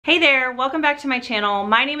there, welcome back to my channel.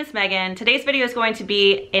 My name is Megan. Today's video is going to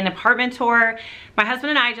be an apartment tour. My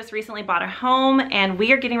husband and I just recently bought a home and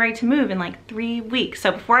we are getting ready to move in like 3 weeks.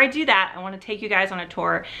 So before I do that, I want to take you guys on a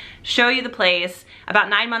tour, show you the place. About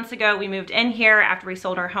 9 months ago, we moved in here after we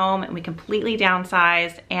sold our home and we completely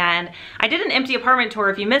downsized. And I did an empty apartment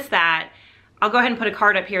tour. If you missed that, I'll go ahead and put a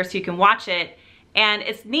card up here so you can watch it. And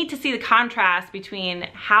it's neat to see the contrast between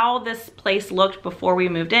how this place looked before we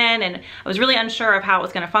moved in, and I was really unsure of how it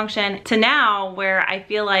was going to function, to now where I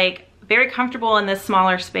feel like very comfortable in this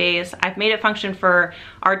smaller space. I've made it function for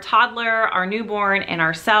our toddler, our newborn, and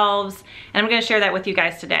ourselves, and I'm going to share that with you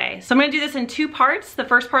guys today. So I'm going to do this in 2 parts. The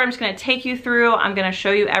first part I'm just going to take you through, I'm going to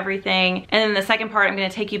show you everything, and then the second part I'm going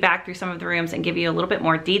to take you back through some of the rooms and give you a little bit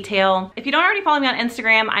more detail. If you don't already follow me on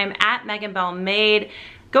Instagram, I'm at Megan Belle Made.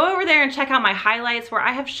 Go over there and check out my highlights where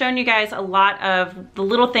I have shown you guys a lot of the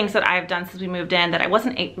little things that I've done since we moved in that I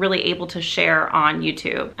wasn't really able to share on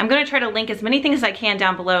YouTube. I'm gonna try to link as many things as I can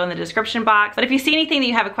down below in the description box, but if you see anything that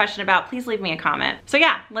you have a question about, please leave me a comment. So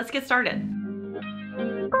yeah, let's get started.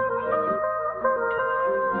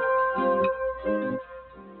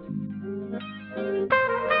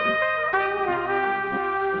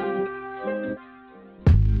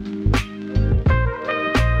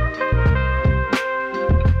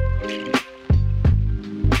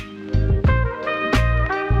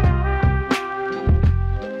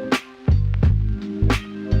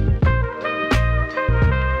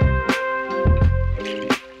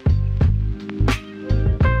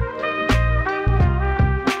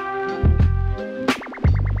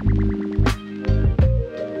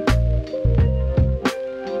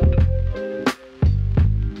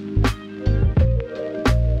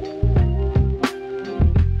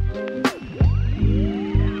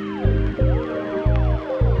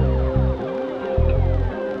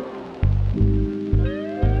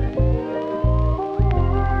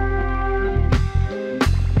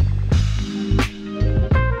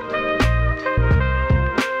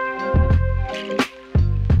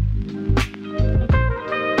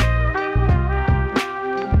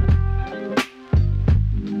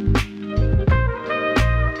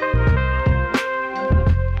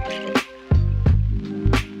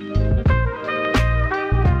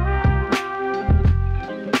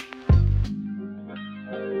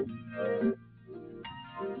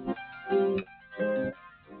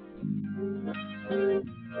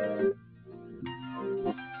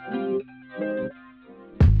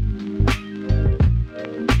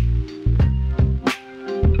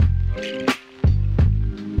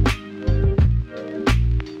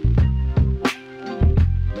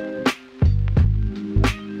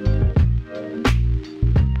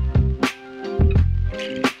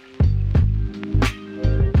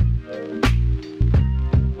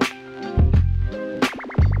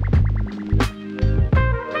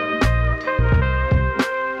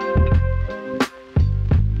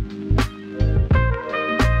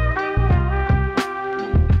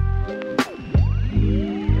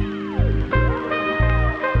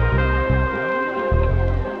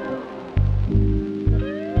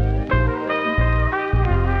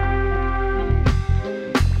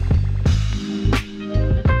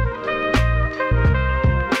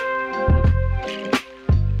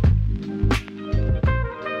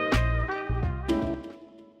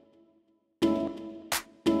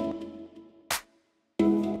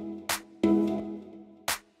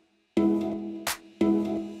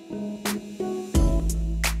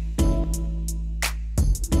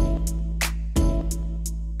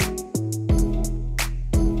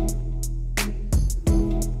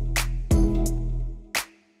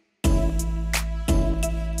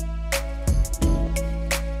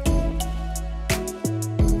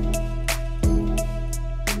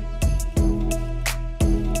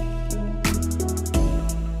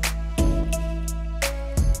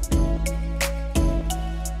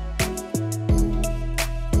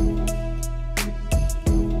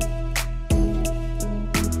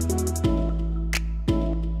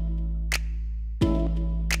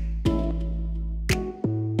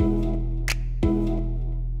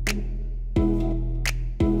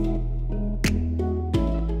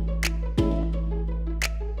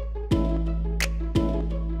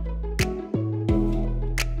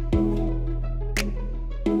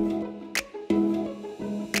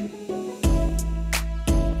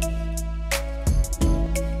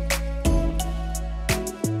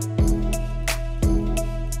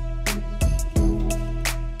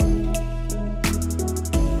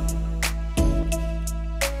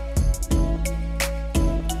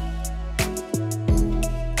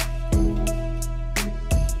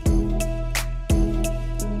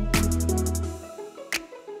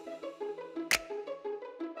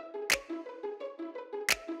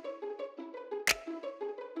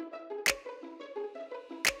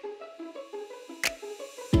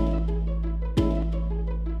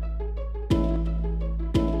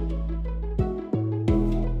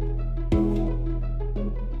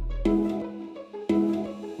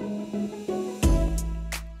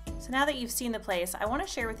 So now that you've seen the place, I want to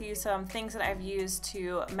share with you some things that I've used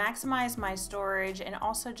to maximize my storage and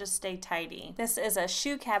also just stay tidy. This is a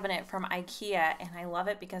shoe cabinet from IKEA, and I love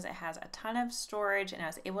it because it has a ton of storage and I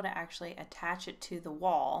was able to actually attach it to the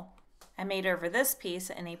wall. I made over this piece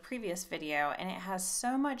in a previous video and it has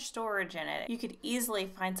so much storage in it. You could easily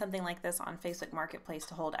find something like this on Facebook Marketplace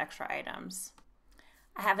to hold extra items.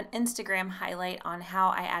 I have an Instagram highlight on how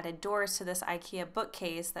I added doors to this IKEA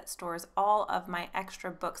bookcase that stores all of my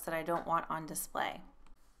extra books that I don't want on display.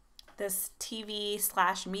 This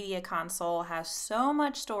TV/media console has so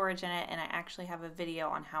much storage in it, and I actually have a video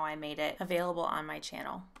on how I made it available on my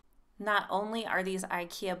channel. Not only are these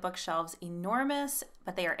IKEA bookshelves enormous,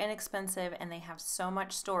 but they are inexpensive and they have so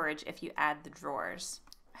much storage if you add the drawers.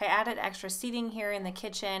 I added extra seating here in the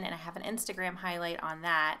kitchen and I have an Instagram highlight on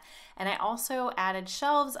that. And I also added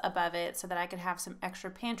shelves above it so that I could have some extra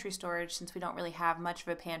pantry storage since we don't really have much of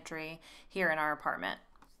a pantry here in our apartment.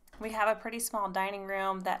 We have a pretty small dining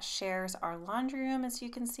room that shares our laundry room, as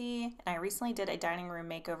you can see. And I recently did a dining room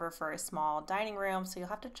makeover for a small dining room, so you'll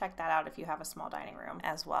have to check that out if you have a small dining room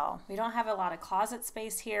as well. We don't have a lot of closet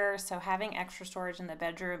space here, so having extra storage in the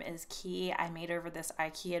bedroom is key. I made over this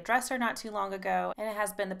IKEA dresser not too long ago, and it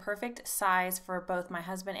has been the perfect size for both my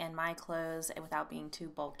husband and my clothes without being too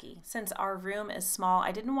bulky. Since our room is small,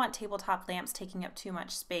 I didn't want tabletop lamps taking up too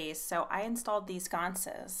much space, so I installed these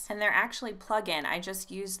sconces. And they're actually plug-in. I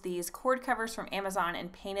just used these cord covers from Amazon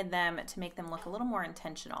and painted them to make them look a little more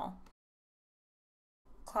intentional.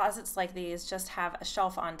 Closets like these just have a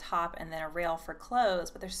shelf on top and then a rail for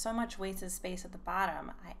clothes, but there's so much wasted space at the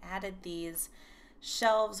bottom. I added these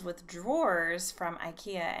shelves with drawers from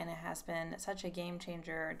IKEA and it has been such a game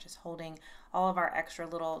changer, just holding all of our extra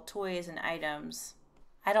little toys and items.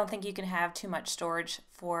 I don't think you can have too much storage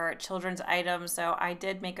for children's items, so I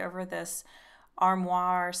did make over this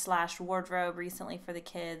armoire/wardrobe recently for the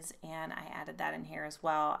kids, and I added that in here as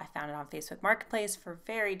well. I found it on Facebook Marketplace for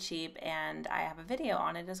very cheap, and I have a video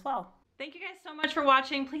on it as well. Thank you guys so much for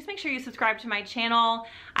watching. Please make sure you subscribe to my channel.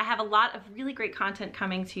 I have a lot of really great content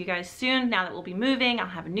coming to you guys soon. Now that we'll be moving, I'll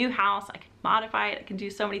have a new house. I can modify it. I can do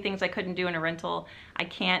so many things I couldn't do in a rental. I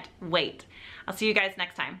can't wait. I'll see you guys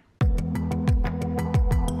next time.